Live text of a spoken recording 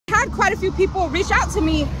had quite a few people reach out to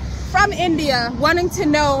me from India wanting to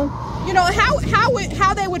know, you know,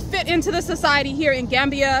 how they would fit into the society here in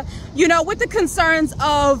Gambia, you know, with the concerns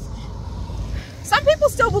of some people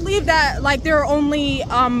still believe that like there are only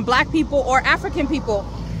black people or African people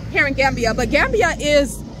here in Gambia, but Gambia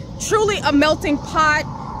is truly a melting pot.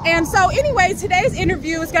 And so anyway, today's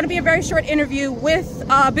interview is going to be a very short interview with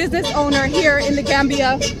a business owner here in the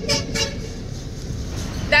Gambia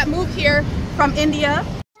that moved here from India.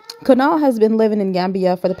 Kunal has been living in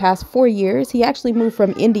Gambia for the past 4 years. He actually moved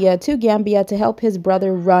from India to Gambia to help his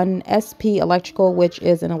brother run SP Electrical, which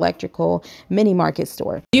is an electrical mini market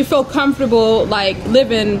store. Do you feel comfortable like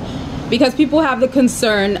living, because people have the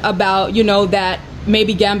concern about, you know, that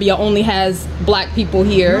maybe Gambia only has black people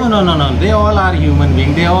here? No. They all are human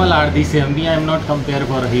beings. They all are the same. I am not compare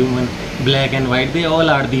for human, black and white. They all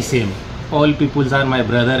are the same. All peoples are my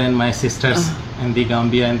brother and my sisters. And the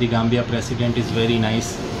Gambia president is very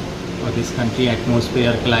nice. For this country,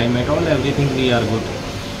 atmosphere, climate, all everything we are good.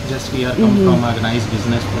 Just we are come from a nice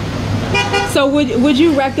business. So would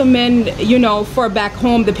you recommend, you know, for back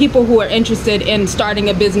home, the people who are interested in starting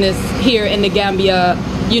a business here in the Gambia,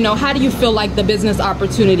 you know, how do you feel like the business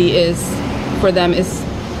opportunity is for them?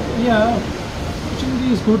 Yeah,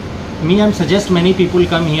 opportunity is good. I suggest many people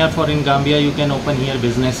come here for in Gambia. You can open here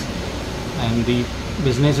business, and the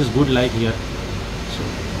business is good like here. So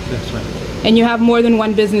that's why. And you have more than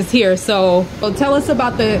one business here, so tell us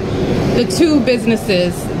about the two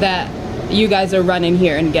businesses that you guys are running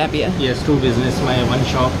here in Gambia. Yes, two business. My one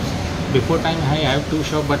shop. Before time I have two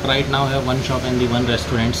shop, but right now I have one shop and the one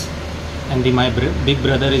restaurants. And my big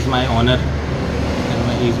brother is my owner.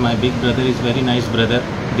 And my big brother is very nice brother.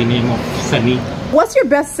 The name of Sunny. What's your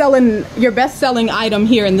best selling item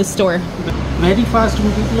here in the store? Very fast,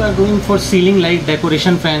 people are going for ceiling light,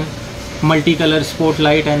 decoration fan, multicolor sport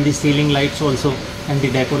light, and the ceiling lights also. And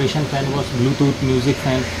the decoration fan was Bluetooth music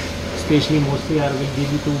fan. Especially mostly I will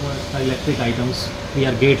give you two electric items. We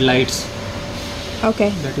are gate lights. Okay.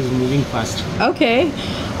 That is moving fast. Okay.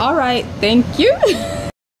 All right. Thank you.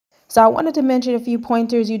 So I wanted to mention a few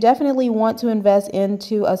pointers. You definitely want to invest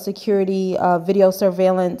into a security video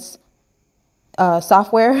surveillance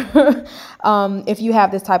software if you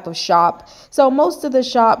have this type of shop. So most of the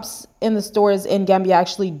shops in the stores in Gambia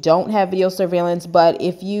actually don't have video surveillance, but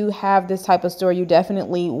if you have this type of store, you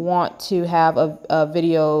definitely want to have a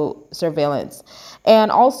video surveillance.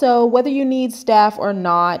 And also, whether you need staff or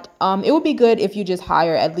not, it would be good if you just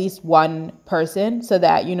hire at least one person so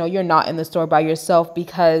that, you know, you're not in the store by yourself,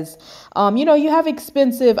 because, you know, you have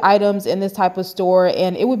expensive items in this type of store,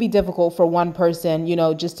 and it would be difficult for one person, you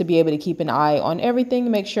know, just to be able to keep an eye on everything,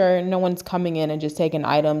 make sure no one's coming in and just taking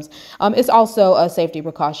items. It's also a safety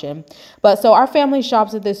precaution. But so our family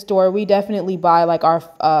shops at this store. We definitely buy like our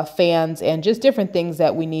fans and just different things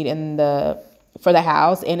that we need for the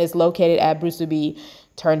house, and it's located at Brusubi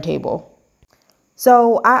Turntable.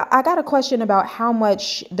 So I got a question about how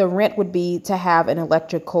much the rent would be to have an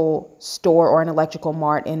electrical store or an electrical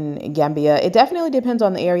mart in Gambia. It definitely depends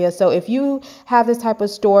on the area. So if you have this type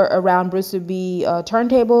of store around Brusubi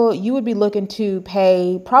Turntable, you would be looking to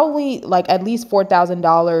pay probably like at least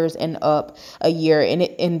 $4,000 and up a year.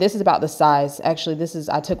 And this is about the size. Actually,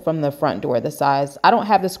 I took from the front door, the size. I don't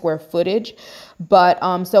have the square footage, but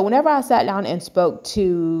so whenever I sat down and spoke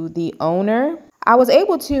to the owner, I was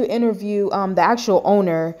able to interview the actual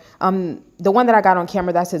owner, the one that I got on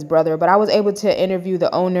camera, that's his brother, but I was able to interview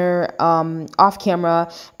the owner off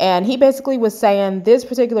camera, and he basically was saying this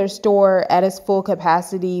particular store at its full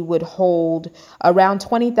capacity would hold around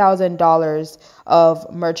 $20,000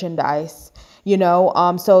 of merchandise. You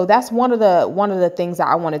know, so that's one of the things that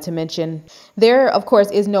I wanted to mention. There, of course,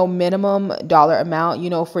 is no minimum dollar amount, you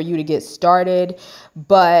know, for you to get started,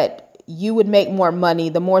 but you would make more money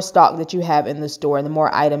the more stock that you have in the store, the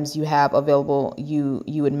more items you have available, you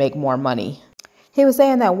would make more money. He was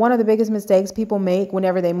saying that one of the biggest mistakes people make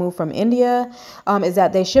whenever they move from India is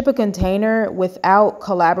that they ship a container without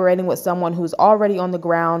collaborating with someone who's already on the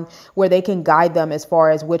ground where they can guide them as far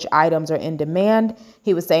as which items are in demand.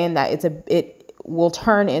 He was saying that it will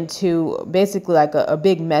turn into basically like a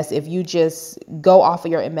big mess if you just go off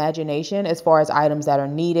of your imagination as far as items that are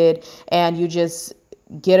needed, and you just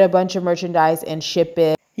get a bunch of merchandise and ship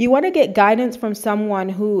it. You want to get guidance from someone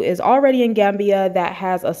who is already in Gambia, that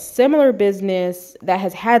has a similar business, that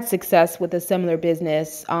has had success with a similar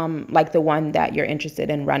business, like the one that you're interested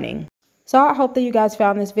in running. So I hope that you guys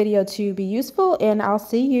found this video to be useful, and I'll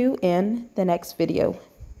see you in the next video.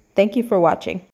 Thank you for watching.